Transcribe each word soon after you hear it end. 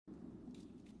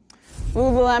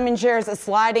Lululemon shares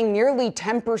sliding nearly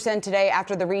 10% today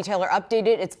after the retailer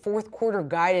updated its fourth quarter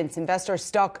guidance. Investors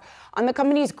stuck on the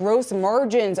company's gross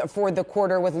margins for the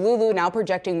quarter, with Lulu now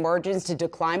projecting margins to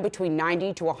decline between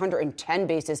 90 to 110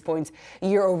 basis points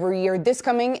year over year. This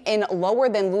coming in lower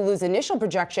than Lulu's initial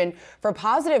projection for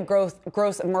positive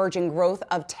gross margin growth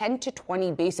of 10 to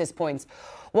 20 basis points.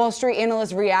 Wall Street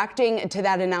analysts reacting to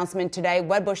that announcement today.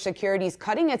 Wedbush Securities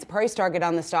cutting its price target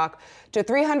on the stock to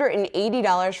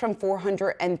 $380 from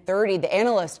 $430. The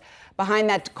analyst behind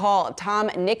that call, Tom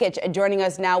Nikic, joining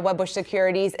us now, Wedbush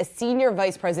Securities, a senior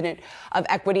vice president of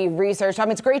equity research. Tom,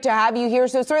 it's great to have you here.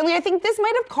 So certainly I think this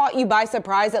might have caught you by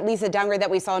surprise, at least the downgrade that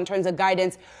we saw in terms of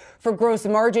guidance for gross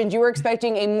margins. You were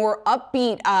expecting a more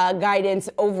upbeat guidance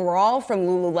overall from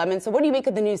Lululemon. So what do you make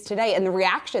of the news today and the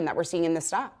reaction that we're seeing in the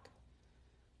stock?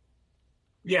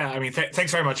 Yeah, I mean,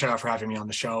 thanks very much for having me on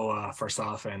the show, first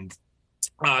off. And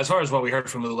as far as what we heard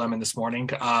from Lululemon this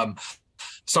morning,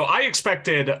 so I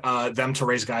expected them to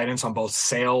raise guidance on both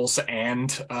sales and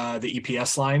the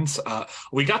EPS lines.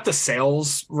 We got the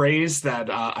sales raise that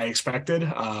I expected.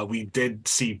 We did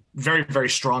see very, very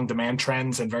strong demand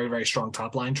trends and very, very strong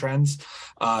top line trends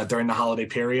during the holiday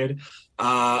period.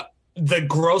 The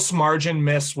gross margin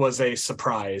miss was a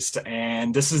surprise,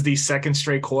 and this is the second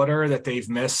straight quarter that they've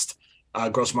missed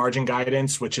gross margin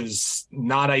guidance, which is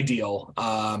not ideal.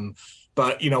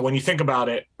 But, when you think about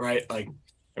it, right,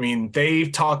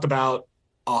 they've talked about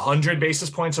 100 basis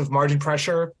points of margin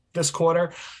pressure this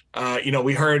quarter.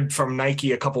 We heard from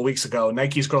Nike a couple weeks ago,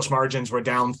 Nike's gross margins were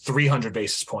down 300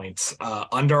 basis points.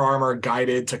 Under Armour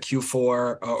guided to Q4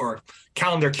 or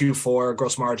calendar Q4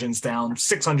 gross margins down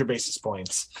 600 basis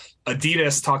points.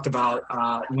 Adidas talked about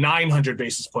 900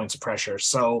 basis points of pressure.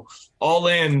 So all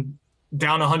in,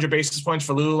 down 100 basis points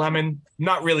for Lululemon,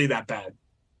 not really that bad.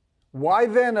 Why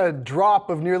then a drop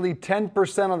of nearly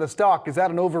 10% on the stock? Is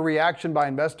that an overreaction by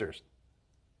investors?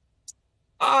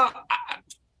 I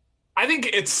think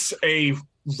it's a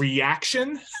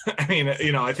reaction.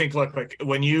 I think, look, like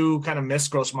when you kind of miss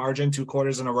gross margin 2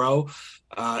 quarters in a row,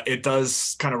 it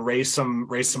does kind of raise some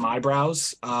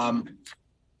eyebrows.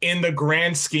 In the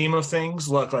grand scheme of things,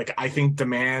 look, like I think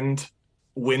demand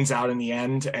wins out in the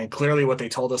end. And clearly what they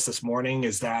told us this morning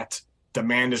is that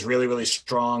demand is really, really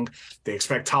strong. They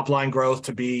expect top line growth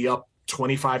to be up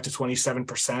 25 to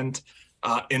 27%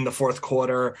 in the fourth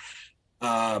quarter.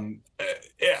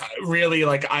 Really,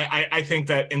 like I think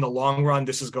that in the long run,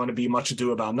 this is going to be much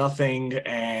ado about nothing.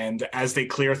 And as they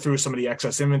clear through some of the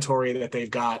excess inventory that they've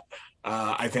got,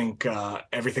 I think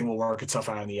everything will work itself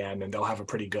out in the end, and they'll have a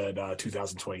pretty good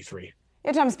 2023.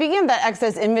 Yeah, Tom, speaking of that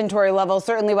excess inventory level,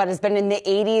 certainly what has been in the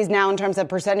 80s now in terms of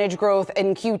percentage growth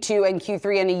in Q2 and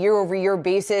Q3 on a year-over-year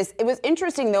basis. It was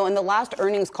interesting, though, in the last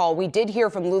earnings call, we did hear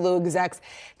from Lulu execs.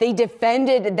 They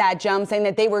defended that jump, saying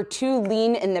that they were too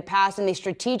lean in the past and they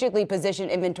strategically positioned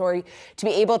inventory to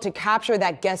be able to capture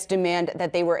that guest demand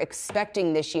that they were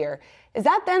expecting this year. Is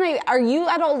that then, are you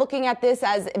at all looking at this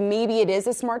as maybe it is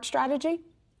a smart strategy?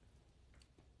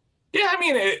 Yeah,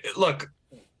 look,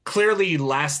 clearly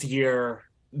last year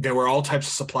there were all types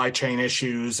of supply chain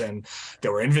issues and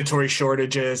there were inventory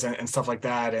shortages and stuff like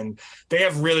that. And they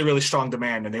have really, really strong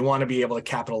demand and they want to be able to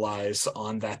capitalize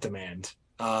on that demand.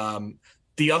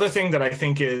 The other thing that I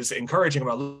think is encouraging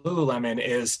about Lululemon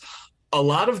is a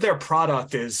lot of their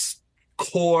product is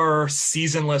core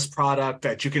seasonless product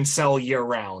that you can sell year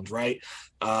round, right?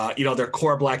 Their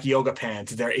core black yoga pant,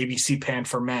 their ABC pant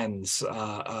for men's,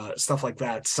 stuff like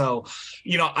that. So,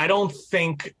 I don't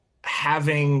think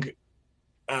having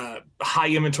high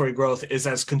inventory growth is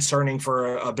as concerning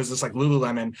for a business like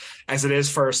Lululemon as it is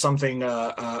for something,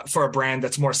 for a brand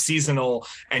that's more seasonal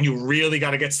and you really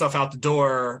got to get stuff out the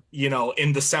door,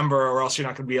 in December or else you're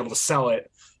not going to be able to sell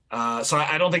it. So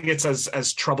I don't think it's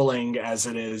as troubling as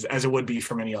it would be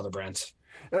for many other brands.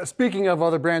 Speaking of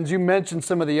other brands, you mentioned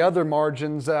some of the other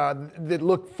margins that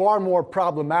look far more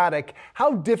problematic.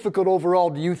 How difficult overall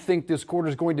do you think this quarter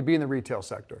is going to be in the retail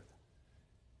sector?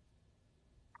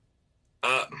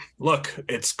 Look,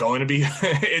 it's going to be,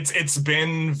 it's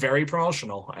been very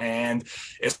promotional, and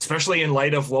especially in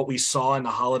light of what we saw in the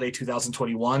holiday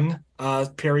 2021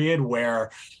 period where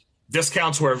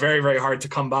discounts were very, very hard to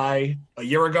come by a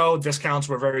year ago. Discounts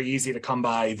were very easy to come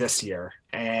by this year.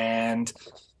 And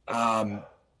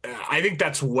I think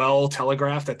that's well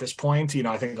telegraphed at this point.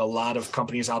 I think a lot of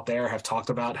companies out there have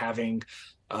talked about having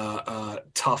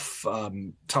tough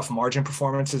margin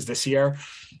performances this year.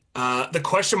 The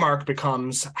question mark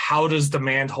becomes, how does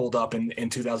demand hold up in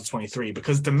 2023?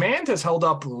 Because demand has held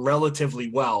up relatively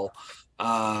well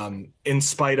in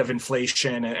spite of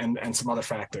inflation and some other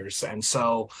factors. And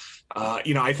so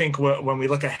I think when we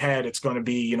look ahead, it's going to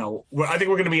be, I think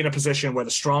we're going to be in a position where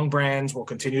the strong brands will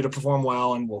continue to perform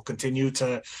well and will continue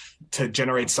to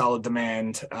generate solid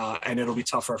demand, and it'll be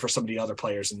tougher for some of the other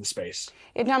players in the space.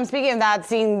 Yeah, Tom, speaking of that,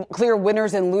 seeing clear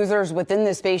winners and losers within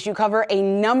this space, you cover a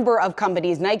number of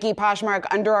companies: Nike, Poshmark,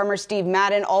 Under Armour, Steve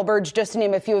Madden, Allbirds, just to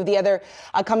name a few of the other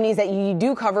companies that you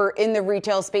do cover in the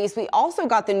retail space. We also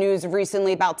got the news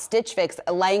recently about Stitch Fix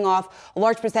laying off a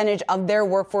large percentage of their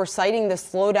workforce, citing the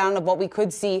slowdown of what we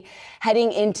could see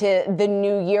heading into the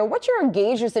new year. What's your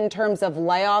gauges in terms of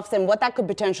layoffs and what that could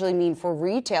potentially mean for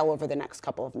retail over the next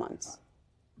couple of months?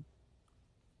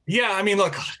 Yeah, I mean,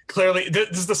 look, clearly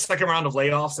this is the second round of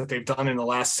layoffs that they've done in the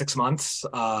last 6 months,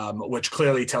 which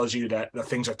clearly tells you that the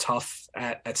things are tough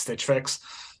at Stitch Fix.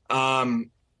 Lululemon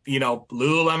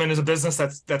is a business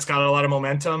that's got a lot of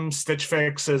momentum. Stitch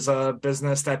Fix is a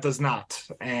business that does not.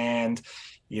 And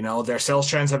their sales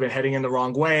trends have been heading in the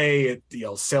wrong way.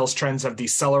 Sales trends have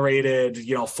decelerated,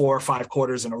 4 or 5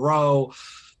 quarters in a row.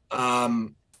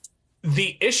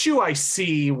 The issue I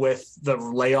see with the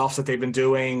layoffs that they've been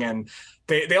doing, and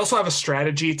they also have a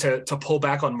strategy to pull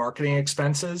back on marketing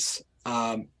expenses.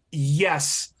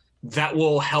 Yes, that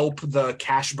will help the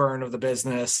cash burn of the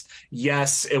business.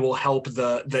 Yes, it will help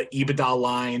the EBITDA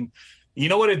line. You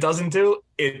know what it doesn't do?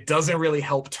 It doesn't really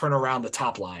help turn around the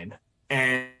top line.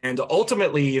 And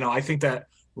ultimately, I think that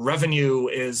revenue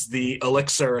is the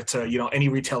elixir to, any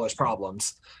retailer's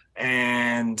problems.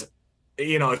 And,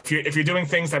 if you're doing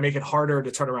things that make it harder to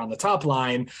turn around the top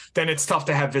line, then it's tough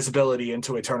to have visibility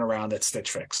into a turnaround at Stitch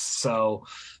Fix. So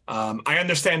I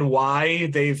understand why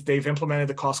they've implemented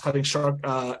the cost-cutting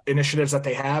initiatives that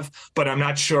they have, but I'm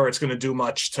not sure it's going to do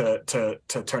much to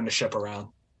turn the ship around.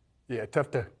 Yeah,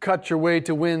 tough to cut your way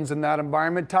to wins in that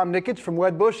environment. Tom Nikic from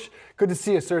Wedbush, good to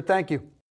see you, sir. Thank you.